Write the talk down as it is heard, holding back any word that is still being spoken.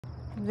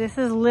This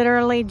is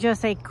literally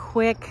just a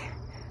quick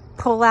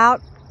pull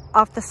out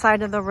off the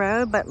side of the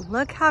road, but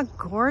look how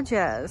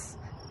gorgeous.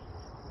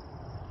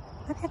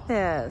 Look at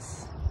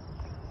this.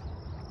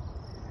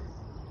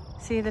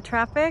 See the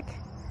traffic?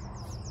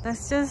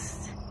 That's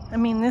just, I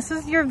mean, this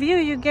is your view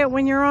you get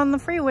when you're on the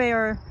freeway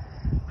or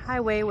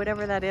highway,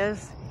 whatever that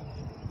is.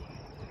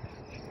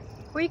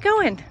 Where you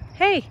going?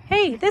 Hey,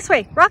 hey, this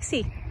way,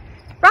 Roxy,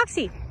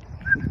 Roxy.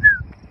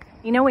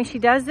 You know, when she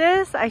does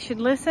this, I should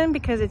listen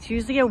because it's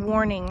usually a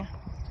warning.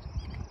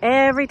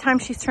 Every time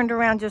she's turned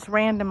around just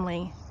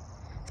randomly,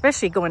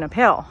 especially going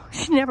uphill.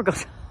 She never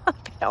goes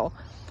uphill.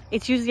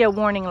 It's usually a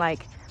warning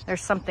like there's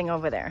something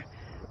over there.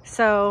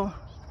 So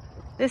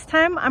this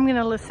time I'm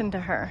gonna listen to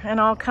her, and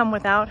I'll come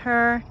without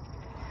her,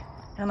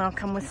 and I'll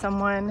come with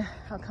someone.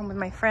 I'll come with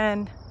my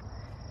friend,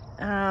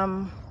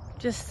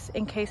 just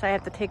in case I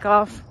have to take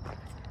off.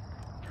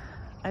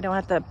 I don't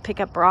have to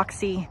pick up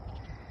Roxy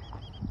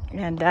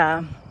and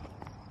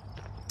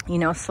you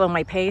know, slow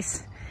my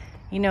pace.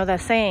 You know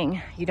that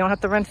saying, you don't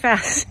have to run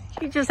fast.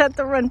 You just have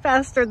to run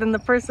faster than the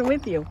person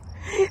with you.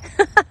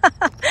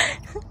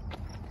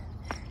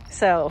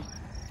 So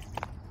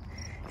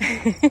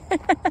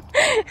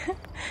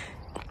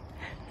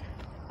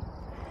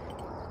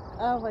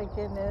oh my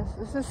goodness,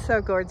 this is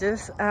so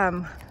gorgeous.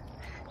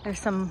 There's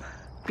some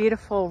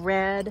beautiful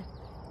red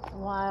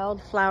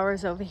wild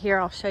flowers over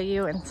here I'll show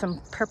you, and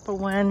some purple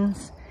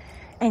ones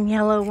and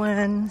yellow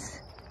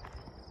ones.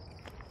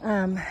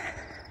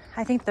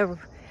 I think the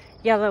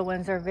yellow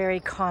ones are very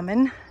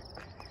common.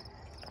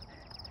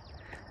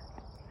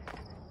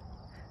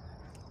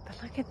 But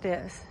look at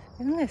this.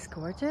 Isn't this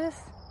gorgeous?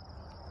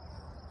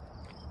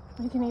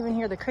 You can even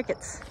hear the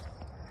crickets.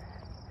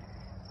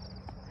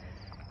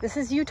 This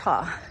is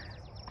Utah.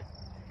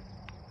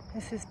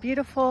 This is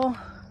beautiful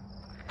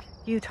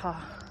Utah.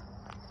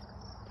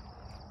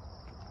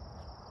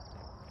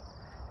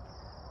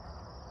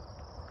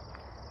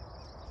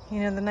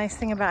 You know, the nice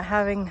thing about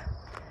having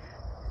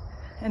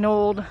an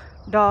old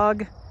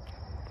dog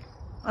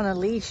on a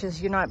leash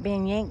is you're not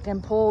being yanked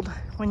and pulled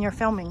when you're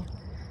filming.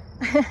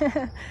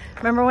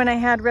 Remember when I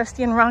had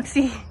Rusty and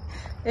Roxy?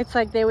 It's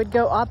like they would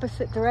go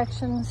opposite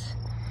directions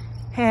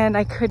and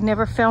I could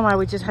never film. I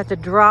would just have to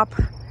drop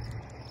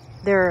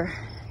their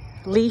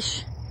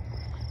leash,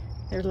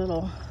 their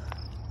little,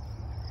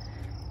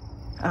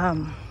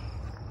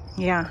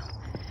 yeah,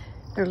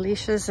 their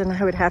leashes, and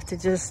I would have to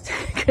just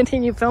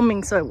continue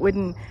filming so it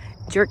wouldn't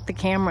jerk the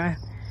camera.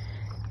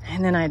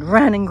 And then I'd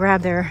run and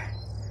grab their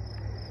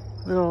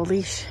little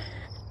leash,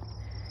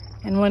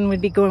 and one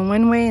would be going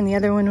one way and the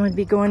other one would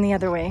be going the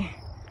other way.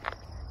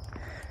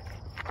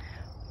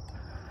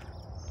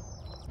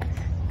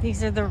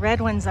 These are the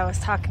red ones I was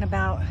talking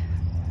about.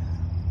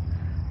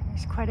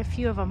 There's quite a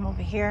few of them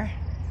over here.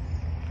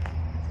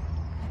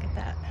 Look at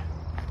that.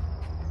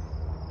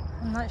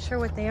 I'm not sure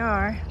what they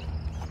are.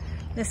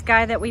 This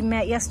guy that we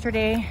met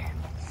yesterday,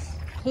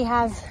 he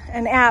has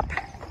an app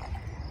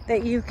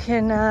that you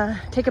can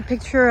take a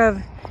picture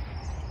of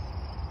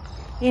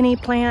any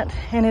plant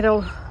and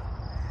it'll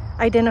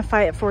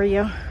identify it for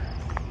you.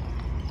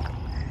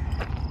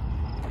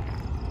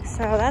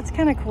 So that's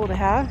kind of cool to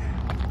have.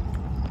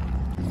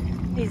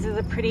 These are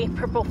the pretty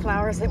purple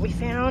flowers that we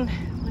found.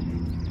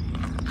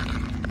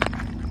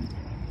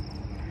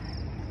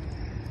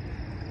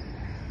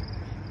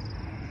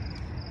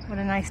 What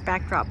a nice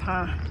backdrop,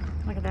 huh?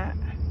 Look at that.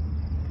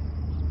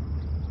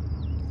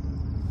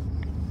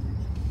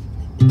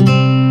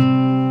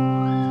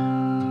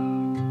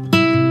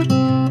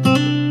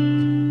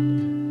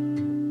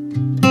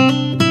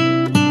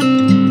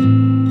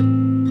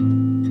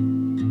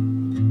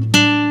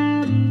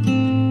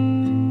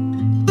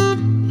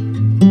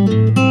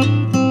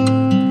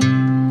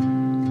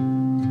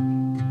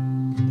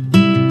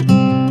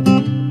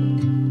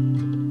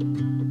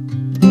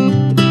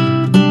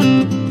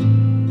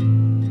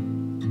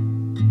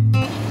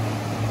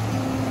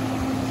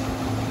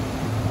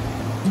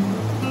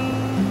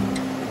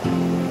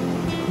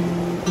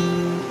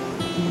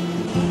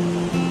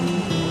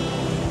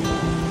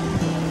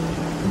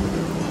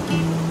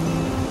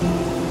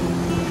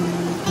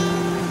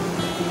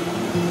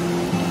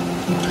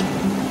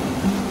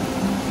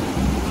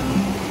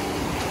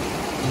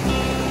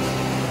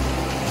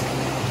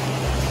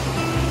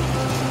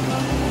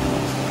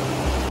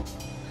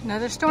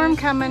 Another storm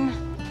coming.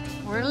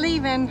 We're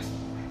leaving.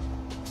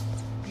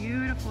 It's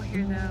beautiful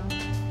here though.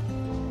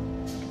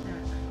 Look at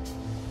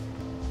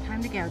that.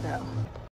 Time to go though.